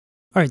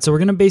All right, so we're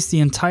going to base the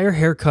entire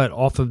haircut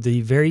off of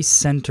the very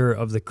center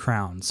of the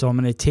crown. So I'm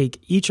going to take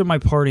each of my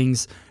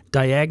partings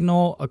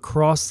diagonal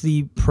across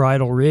the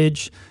parietal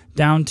ridge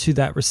down to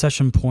that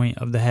recession point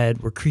of the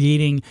head. We're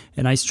creating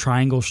a nice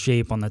triangle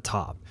shape on the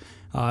top.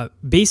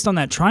 Based on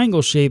that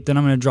triangle shape, then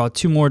I'm going to draw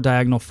two more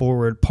diagonal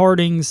forward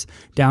partings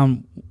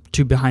down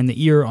to behind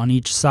the ear on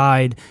each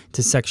side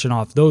to section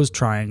off those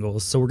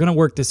triangles. So we're going to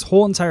work this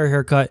whole entire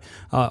haircut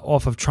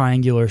off of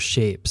triangular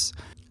shapes.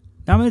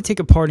 Now I'm going to take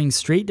a parting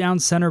straight down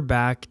center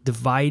back,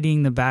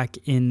 dividing the back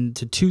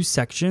into two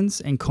sections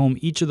and comb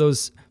each of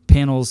those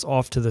panels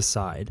off to the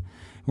side.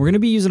 We're going to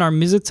be using our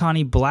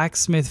Mizutani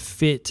Blacksmith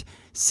Fit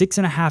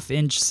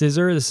 6.5-inch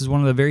scissor. This is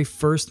one of the very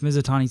first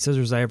Mizutani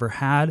scissors I ever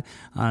had,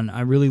 and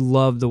I really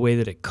love the way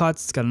that it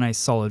cuts. It's got a nice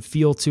solid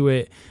feel to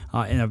it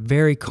and a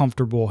very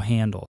comfortable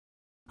handle.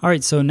 All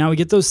right, so now we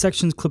get those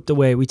sections clipped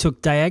away. We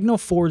took diagonal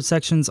forward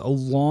sections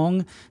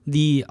along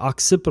the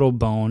occipital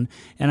bone,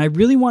 and I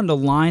really wanted to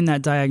line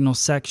that diagonal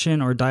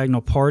section or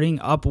diagonal parting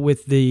up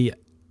with the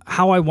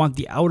how I want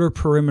the outer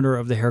perimeter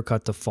of the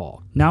haircut to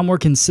fall. Now I'm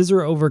working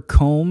scissor over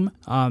comb.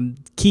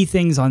 Key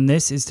things on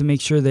this is to make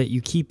sure that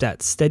you keep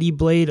that steady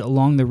blade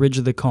along the ridge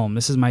of the comb.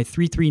 This is my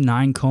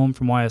 339 comb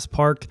from YS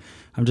Park.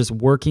 I'm just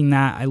working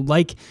that. I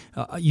like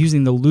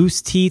using the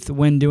loose teeth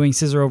when doing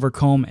scissor over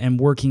comb and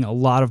working a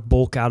lot of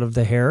bulk out of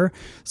the hair.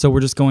 So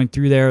we're just going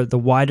through there. The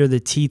wider the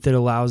teeth, it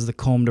allows the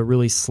comb to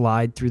really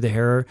slide through the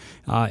hair.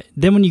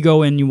 Then when you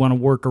go in, you want to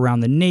work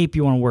around the nape.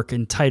 You want to work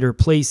in tighter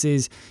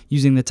places.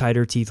 Using the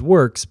tighter teeth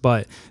works,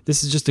 but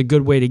this is just a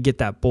good way to get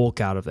that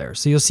bulk out of there.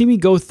 So you'll see me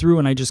go through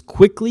and I just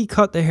quickly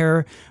cut the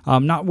hair,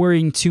 not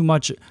worrying too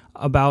much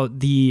about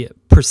the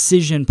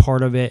precision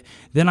part of it.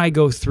 Then I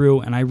go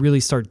through and I really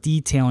start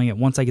detailing it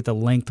once I get the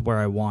length where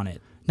I want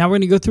it. Now we're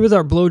going to go through with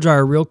our blow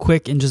dryer real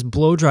quick and just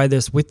blow dry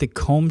this with the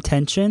comb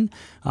tension,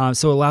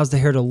 so it allows the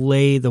hair to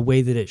lay the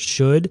way that it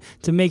should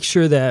to make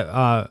sure that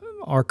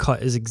our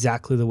cut is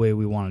exactly the way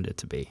we wanted it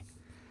to be.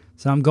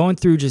 So I'm going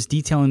through just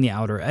detailing the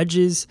outer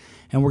edges,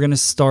 and we're going to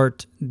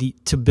start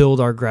to build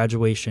our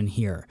graduation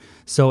here.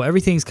 So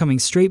everything's coming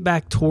straight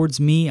back towards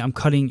me. I'm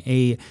cutting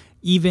a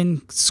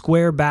even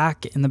square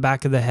back in the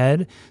back of the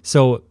head,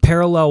 so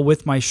parallel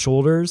with my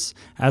shoulders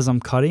as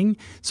I'm cutting.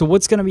 So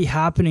what's going to be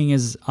happening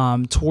is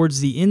towards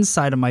the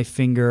inside of my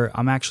finger,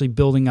 I'm actually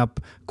building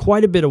up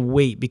quite a bit of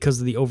weight because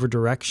of the over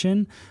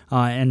direction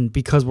and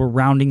because we're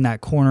rounding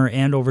that corner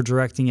and over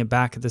directing it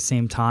back at the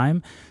same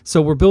time.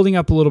 So we're building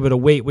up a little bit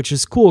of weight, which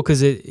is cool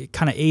because it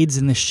kind of aids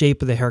in the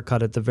shape of the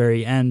haircut at the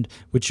very end,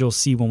 which you'll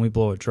see when we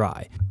blow it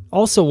dry.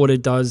 Also, what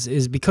it does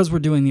is because we're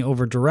doing the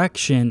over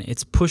direction,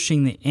 it's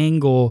pushing the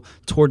angle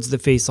towards the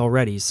face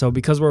already. So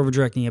because we're over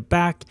directing it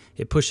back,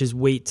 it pushes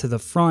weight to the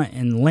front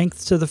and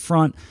length to the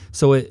front.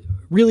 So it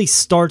really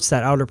starts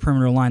that outer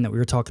perimeter line that we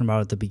were talking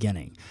about at the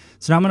beginning.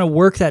 So now I'm going to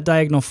work that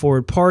diagonal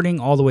forward parting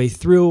all the way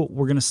through.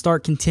 We're going to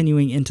start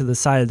continuing into the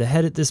side of the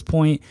head at this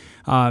point,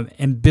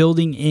 and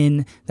building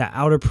in that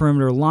outer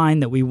perimeter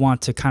line that we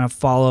want to kind of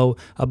follow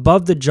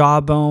above the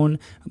jawbone,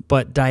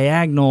 but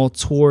diagonal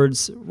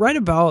towards right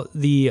about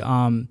the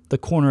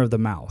corner of the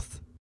mouth.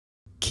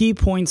 Key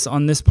points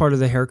on this part of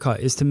the haircut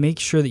is to make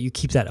sure that you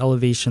keep that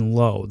elevation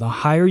low. The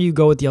higher you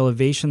go with the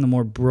elevation, the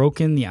more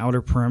broken the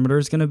outer perimeter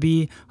is going to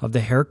be of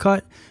the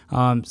haircut,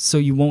 so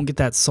you won't get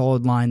that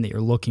solid line that you're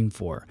looking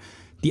for.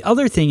 The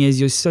other thing is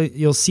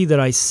you'll see that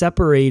I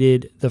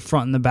separated the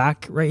front and the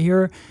back right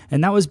here,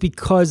 and that was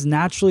because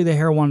naturally the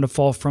hair wanted to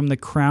fall from the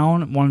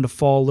crown, wanted to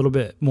fall a little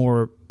bit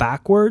more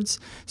backwards.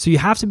 So you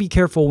have to be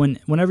careful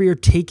whenever you're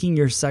taking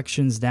your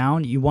sections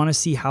down. You want to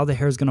see how the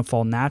hair is going to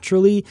fall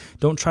naturally.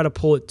 Don't try to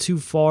pull it too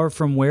far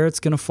from where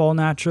it's going to fall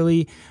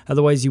naturally.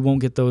 Otherwise, you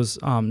won't get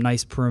those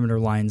nice perimeter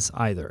lines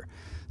either.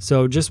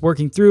 So just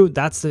working through,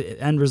 that's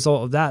the end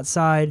result of that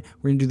side.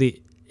 We're going to do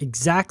the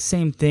exact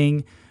same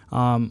thing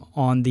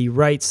on the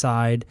right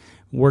side,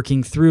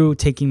 working through,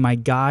 taking my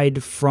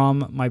guide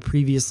from my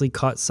previously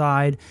cut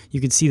side. You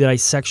can see that I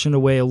sectioned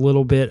away a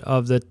little bit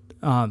of the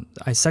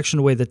I sectioned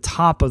away the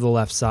top of the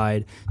left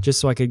side just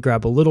so I could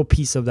grab a little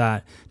piece of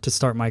that to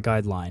start my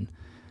guideline.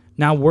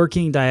 Now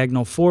working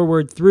diagonal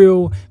forward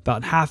through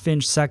about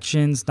 1/2-inch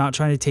sections, not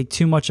trying to take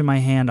too much in my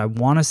hand. I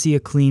want to see a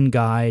clean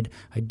guide.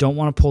 I don't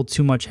want to pull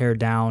too much hair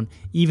down,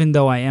 even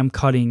though I am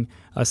cutting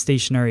a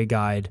stationary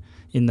guide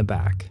in the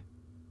back.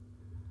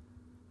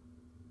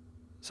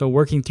 So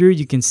working through,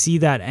 you can see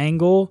that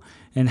angle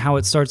and how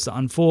it starts to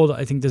unfold.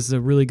 I think this is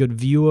a really good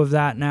view of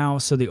that now.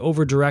 So the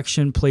over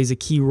direction plays a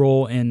key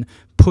role in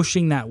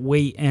pushing that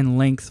weight and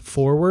length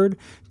forward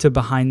to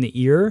behind the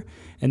ear.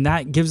 And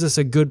that gives us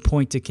a good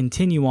point to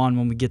continue on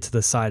when we get to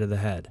the side of the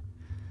head.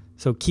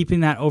 So keeping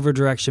that over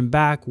direction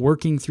back,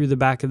 working through the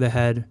back of the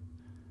head.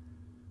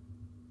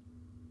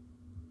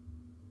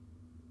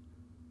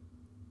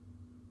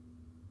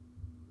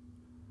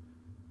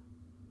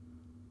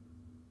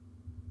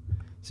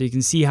 So you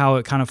can see how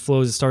it kind of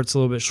flows. It starts a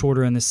little bit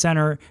shorter in the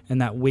center,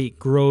 and that weight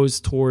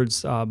grows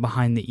towards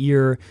behind the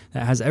ear.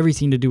 That has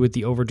everything to do with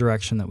the over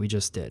direction that we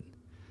just did.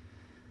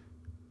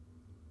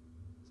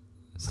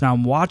 So now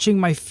I'm watching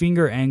my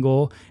finger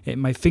angle.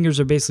 My fingers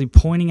are basically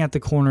pointing at the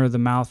corner of the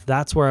mouth.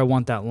 That's where I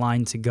want that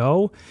line to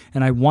go.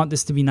 And I want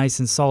this to be nice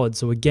and solid.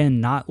 So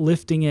again, not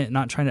lifting it,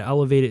 not trying to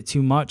elevate it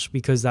too much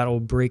because that'll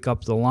break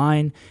up the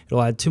line.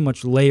 It'll add too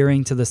much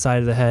layering to the side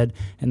of the head,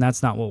 and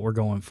that's not what we're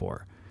going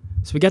for.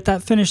 So we got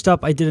that finished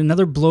up. I did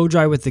another blow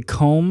dry with the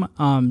comb,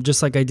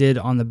 just like I did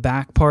on the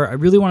back part. I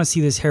really want to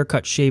see this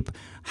haircut shape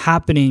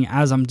happening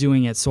as I'm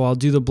doing it, so I'll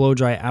do the blow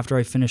dry after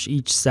I finish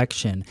each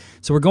section.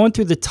 So we're going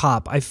through the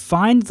top. I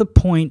find the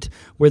point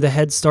where the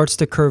head starts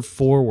to curve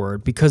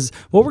forward, because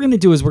what we're going to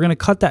do is we're going to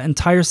cut that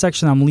entire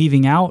section I'm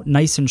leaving out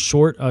nice and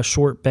short, a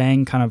short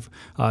bang, kind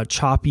of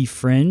choppy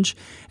fringe.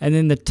 And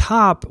then the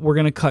top, we're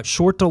going to cut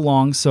short to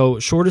long, so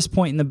shortest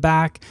point in the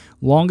back,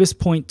 longest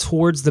point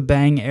towards the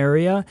bang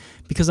area,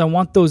 because I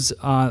want those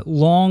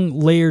long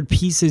layered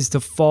pieces to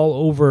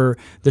fall over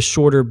the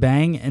shorter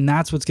bang, and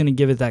that's what's going to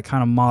give it that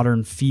kind of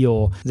modern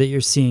feel that you're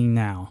seeing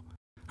now.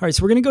 All right,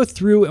 so we're going to go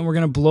through and we're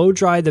going to blow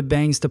dry the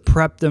bangs to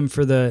prep them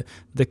for the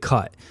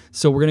cut.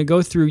 So we're going to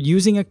go through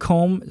using a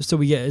comb so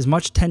we get as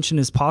much tension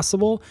as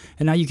possible.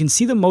 And now you can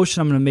see the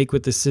motion I'm going to make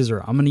with the scissor.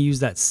 I'm going to use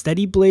that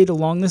steady blade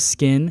along the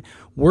skin,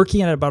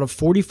 working at about a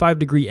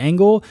 45-degree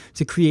angle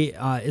to create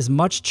as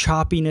much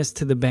choppiness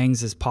to the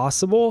bangs as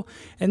possible.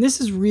 And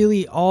this is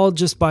really all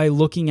just by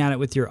looking at it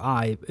with your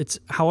eye. It's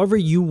however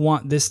you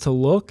want this to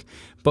look.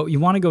 But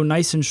you want to go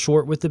nice and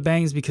short with the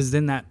bangs, because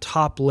then that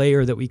top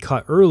layer that we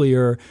cut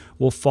earlier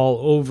will fall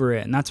over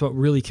it, and that's what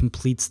really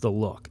completes the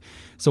look.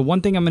 So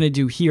one thing I'm going to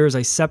do here is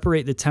I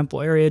separate the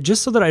temple area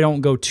just so that I don't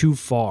go too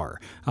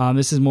far.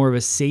 This is more of a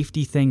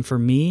safety thing for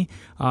me,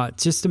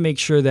 just to make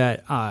sure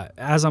that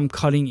as I'm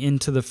cutting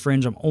into the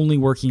fringe, I'm only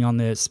working on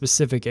the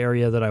specific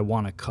area that I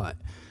want to cut.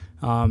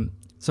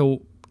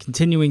 So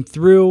continuing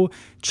through,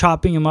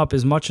 chopping them up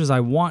as much as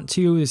I want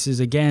to. This is,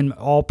 again,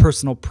 all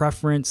personal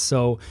preference,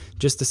 so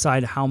just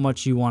decide how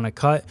much you want to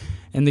cut.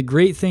 And the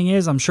great thing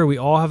is, I'm sure we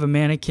all have a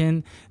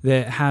mannequin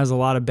that has a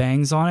lot of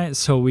bangs on it,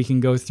 so we can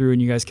go through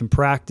and you guys can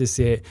practice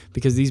it,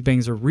 because these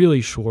bangs are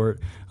really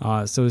short,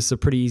 so it's a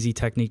pretty easy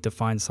technique to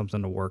find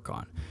something to work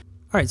on.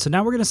 All right, so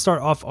now we're going to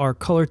start off our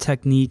color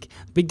technique.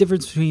 The big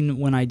difference between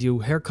when I do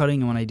hair cutting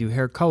and when I do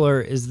hair color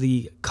is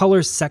the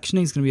color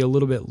sectioning is going to be a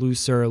little bit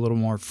looser, a little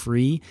more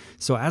free.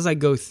 So as I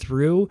go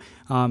through,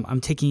 I'm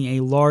taking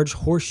a large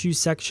horseshoe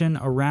section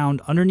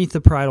around underneath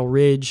the parietal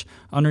ridge,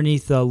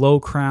 underneath the low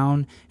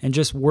crown, and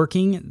just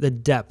working the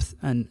depth.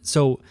 And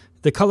so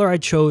the color I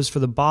chose for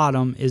the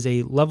bottom is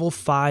a level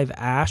 5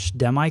 ash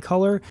demi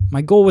color.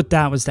 My goal with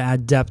that was to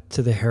add depth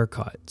to the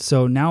haircut.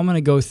 So now I'm going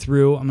to go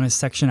through, I'm going to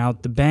section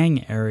out the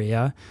bang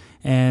area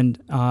and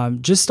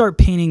just start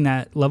painting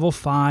that level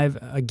 5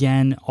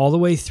 again all the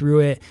way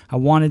through it. I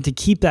wanted to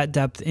keep that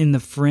depth in the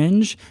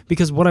fringe,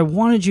 because what I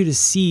wanted you to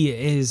see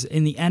is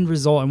in the end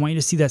result, I want you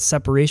to see that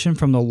separation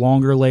from the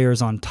longer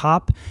layers on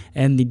top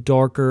and the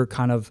darker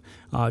kind of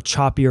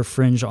choppier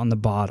fringe on the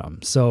bottom.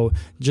 So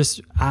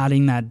just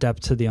adding that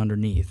depth to the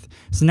underneath.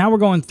 So now we're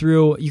going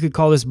through, you could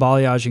call this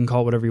balayage, you can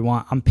call it whatever you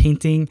want. I'm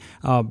painting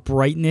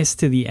brightness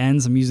to the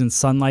ends. I'm using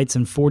Sunlights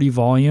and 40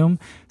 volume.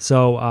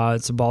 So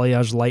it's a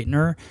balayage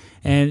lightener.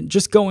 And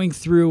just going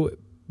through,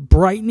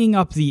 brightening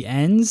up the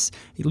ends,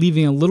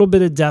 leaving a little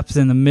bit of depth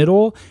in the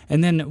middle,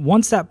 and then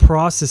once that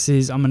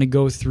processes, I'm going to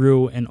go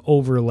through and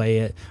overlay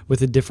it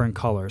with a different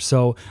color.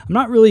 So I'm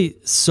not really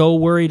so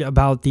worried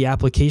about the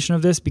application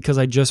of this, because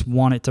I just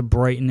want it to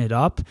brighten it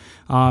up.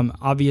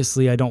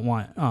 Obviously, I don't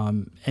want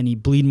any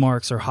bleed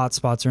marks or hot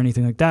spots or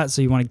anything like that,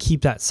 so you want to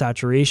keep that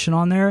saturation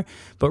on there,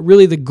 but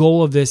really the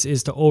goal of this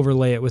is to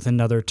overlay it with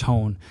another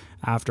tone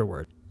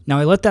afterward. Now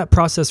I let that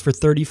process for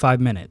 35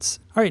 minutes.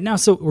 All right, now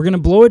so we're going to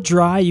blow it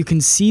dry. You can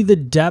see the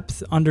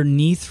depth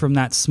underneath from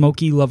that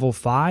smoky level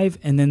 5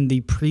 and then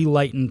the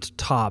pre-lightened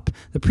top.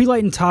 The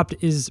pre-lightened top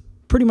is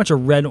pretty much a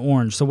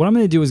red-orange. So what I'm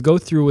going to do is go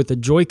through with the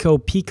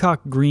Joico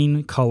Peacock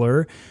Green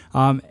color,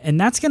 and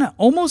that's going to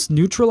almost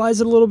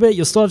neutralize it a little bit.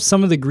 You'll still have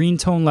some of the green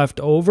tone left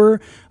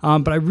over,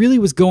 but I really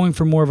was going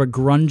for more of a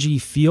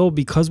grungy feel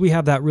because we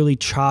have that really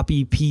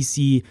choppy,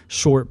 piecey,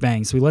 short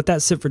bang. So we let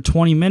that sit for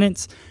 20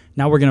 minutes.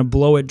 Now we're going to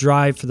blow it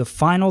dry for the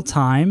final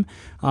time.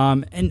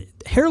 And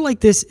hair like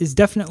this is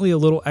definitely a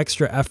little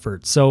extra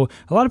effort. So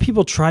a lot of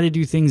people try to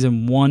do things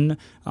in one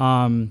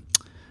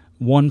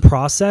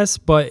process,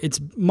 but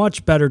it's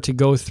much better to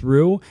go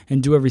through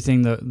and do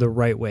everything the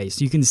right way.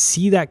 So you can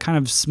see that kind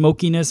of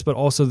smokiness, but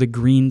also the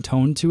green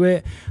tone to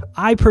it.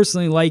 I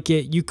personally like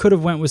it. You could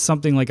have went with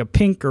something like a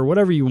pink or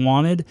whatever you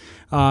wanted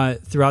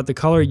throughout the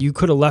color. You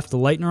could have left the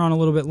lightener on a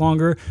little bit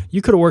longer.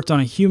 You could have worked on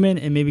a human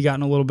and maybe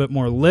gotten a little bit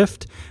more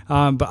lift,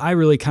 but I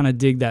really kind of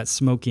dig that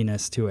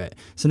smokiness to it.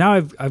 So now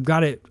I've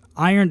got it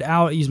ironed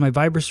out. I use my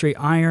VibraStraight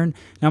iron.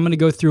 Now I'm going to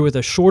go through with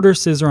a shorter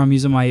scissor. I'm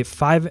using my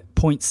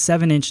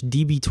 5.7 inch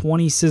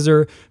DB20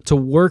 scissor to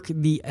work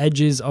the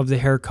edges of the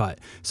haircut.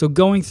 So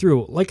going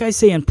through, like I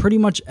say in pretty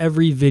much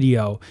every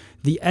video,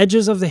 the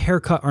edges of the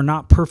haircut are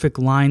not perfect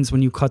lines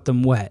when you cut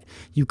them wet.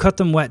 You cut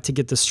them wet to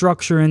get the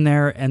structure in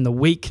there and the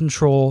weight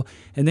control,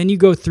 and then you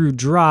go through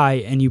dry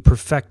and you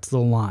perfect the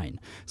line.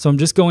 So I'm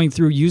just going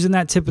through using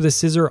that tip of the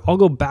scissor. I'll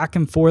go back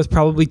and forth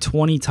probably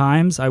 20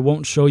 times. I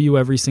won't show you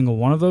every single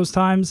one of those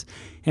times,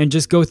 and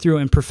just go through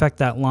and perfect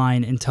that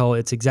line until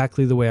it's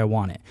exactly the way I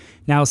want it.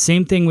 Now,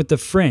 same thing with the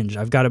fringe.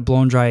 I've got it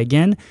blown dry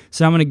again.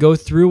 So I'm going to go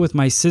through with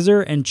my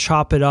scissor and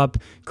chop it up,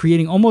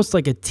 creating almost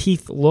like a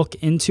teeth look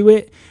into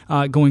it,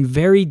 going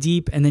very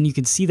deep. And then you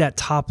can see that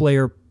top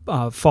layer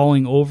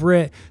falling over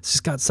it. It's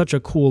just got such a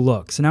cool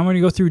look. So now I'm going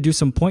to go through, do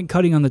some point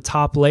cutting on the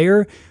top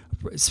layer,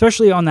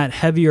 especially on that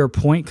heavier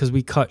point because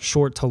we cut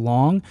short to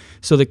long.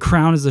 So the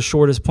crown is the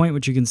shortest point,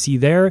 which you can see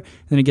there.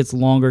 Then it gets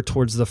longer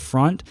towards the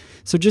front.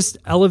 So just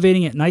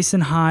elevating it nice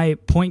and high,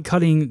 point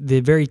cutting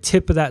the very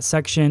tip of that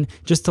section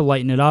just to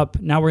lighten it up.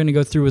 Now we're going to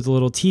go through with a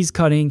little tease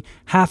cutting,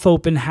 half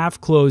open, half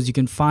closed. You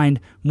can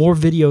find more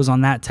videos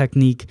on that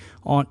technique.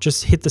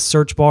 Just hit the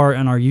search bar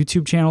on our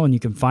YouTube channel and you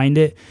can find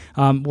it.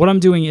 What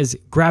I'm doing is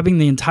grabbing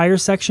the entire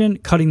section,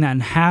 cutting that in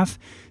half,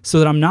 so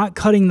that I'm not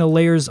cutting the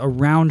layers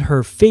around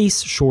her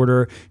face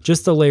shorter,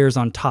 just the layers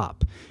on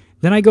top.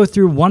 Then I go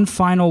through one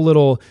final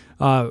little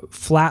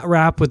flat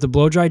wrap with the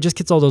blow dry, just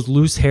gets all those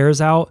loose hairs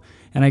out,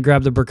 and I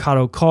grab the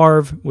Bricado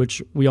Carve,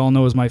 which we all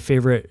know is my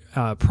favorite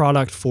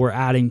product for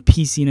adding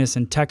pieciness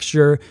and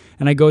texture,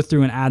 and I go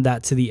through and add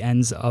that to the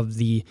ends of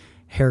the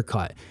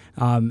haircut.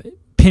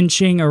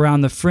 Pinching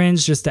around the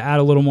fringe just to add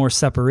a little more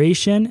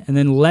separation, and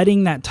then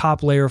letting that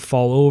top layer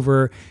fall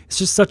over. It's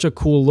just such a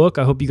cool look.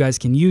 I hope you guys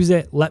can use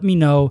it. Let me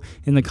know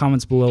in the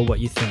comments below what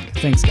you think.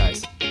 Thanks,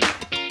 guys.